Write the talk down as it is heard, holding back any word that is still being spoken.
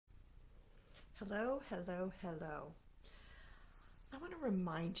Hello, hello, hello. I want to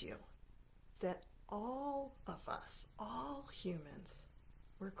remind you that all of us, all humans,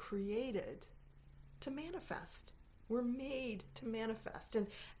 were created to manifest. We're made to manifest. And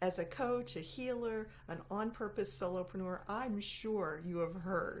as a coach, a healer, an on purpose solopreneur, I'm sure you have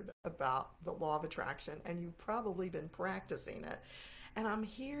heard about the law of attraction and you've probably been practicing it. And I'm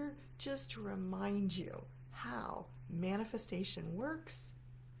here just to remind you how manifestation works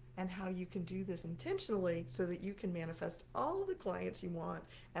and how you can do this intentionally so that you can manifest all the clients you want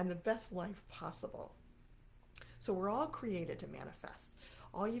and the best life possible. So we're all created to manifest.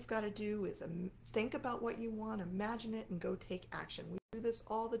 All you've got to do is think about what you want, imagine it, and go take action. We do this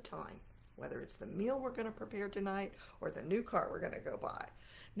all the time, whether it's the meal we're going to prepare tonight or the new car we're going to go buy.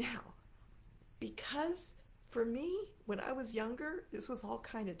 Now, because for me, when I was younger, this was all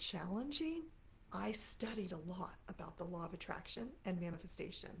kind of challenging. I studied a lot about the law of attraction and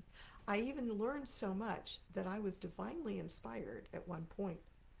manifestation. I even learned so much that I was divinely inspired at one point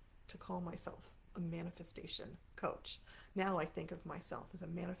to call myself a manifestation coach. Now I think of myself as a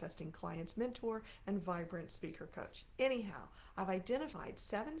manifesting clients mentor and vibrant speaker coach. Anyhow, I've identified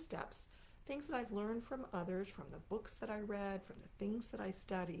 7 steps, things that I've learned from others, from the books that I read, from the things that I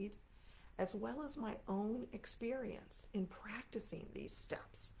studied, as well as my own experience in practicing these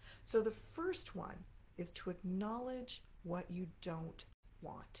steps. So the first one is to acknowledge what you don't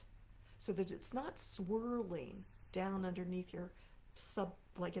want so that it's not swirling down underneath your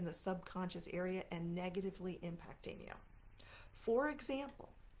like in the subconscious area and negatively impacting you. For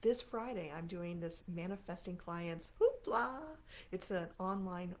example, this Friday I'm doing this Manifesting Clients Hoopla. It's an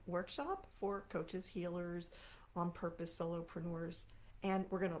online workshop for coaches, healers, on purpose solopreneurs, and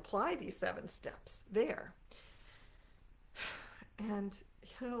we're going to apply these 7 steps there. And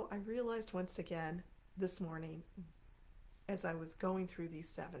I realized once again this morning as I was going through these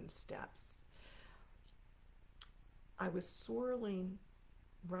 7 steps, I was swirling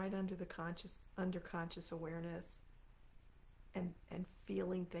right under the conscious awareness and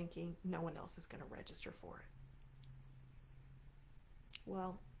thinking no one else is going to register for it.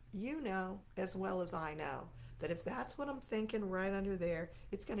 Well, you know as well as I know that if that's what I'm thinking right under there,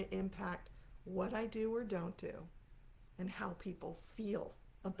 it's going to impact what I do or don't do and how people feel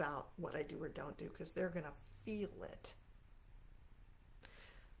about what I do or don't do, because they're going to feel it.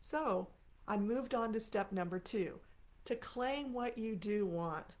 So I moved on to step number 2, to claim what you do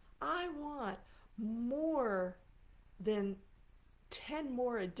want. I want more than 10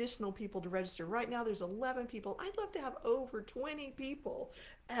 more additional people to register. Right now there's 11 people. I'd love to have over 20 people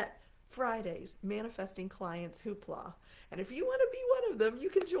at Friday's Manifesting Clients Hoopla. And if you want to be one of them, you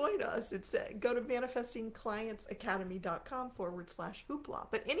can join us. It's go to manifestingclientsacademy.com/hoopla.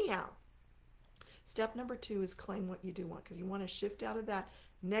 But anyhow, step number 2 is claim what you do want, because you want to shift out of that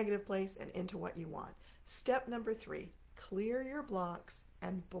negative place and into what you want. Step number 3, clear your blocks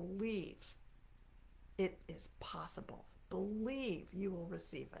and believe it is possible. Believe you will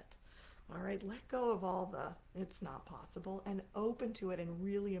receive it. All right, let go of all the it's not possible and open to it and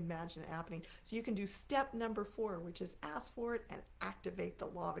really imagine it happening. So you can do step number 4, which is ask for it and activate the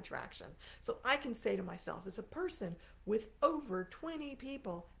law of attraction. So I can say to myself, as a person with over 20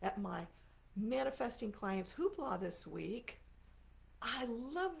 people at my Manifesting Clients Hoopla this week, I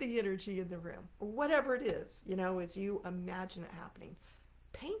love the energy in the room, or whatever it is, as you imagine it happening.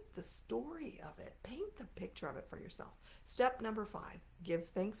 Paint the story of it. Paint the picture of it for yourself. Step number 5, give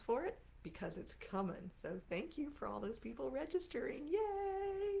thanks for it because it's coming. So thank you for all those people registering.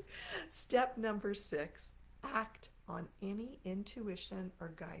 Yay! Step number 6, act on any intuition or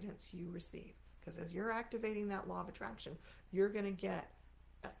guidance you receive. Because as you're activating that law of attraction, you're going to get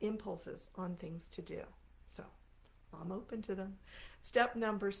impulses on things to do. So I'm open to them. Step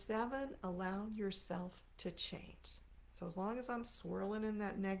number 7, allow yourself to change. So as long as I'm swirling in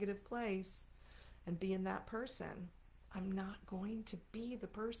that negative place and being that person, I'm not going to be the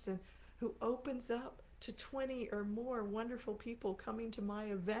person who opens up to 20 or more wonderful people coming to my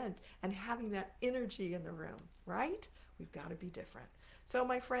event and having that energy in the room, right? We've got to be different. So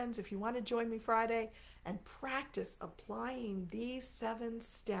my friends, if you want to join me Friday and practice applying these 7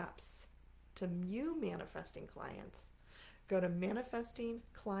 steps to you manifesting clients, go to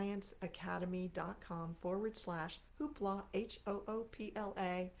manifestingclientsacademy.com/hoopla,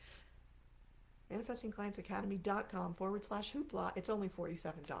 HOOPLA, manifestingclientsacademy.com/hoopla. It's only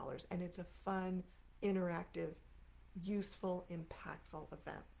 $47 and it's a fun, interactive, useful, impactful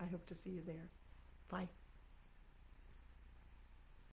event. I hope to see you there. Bye.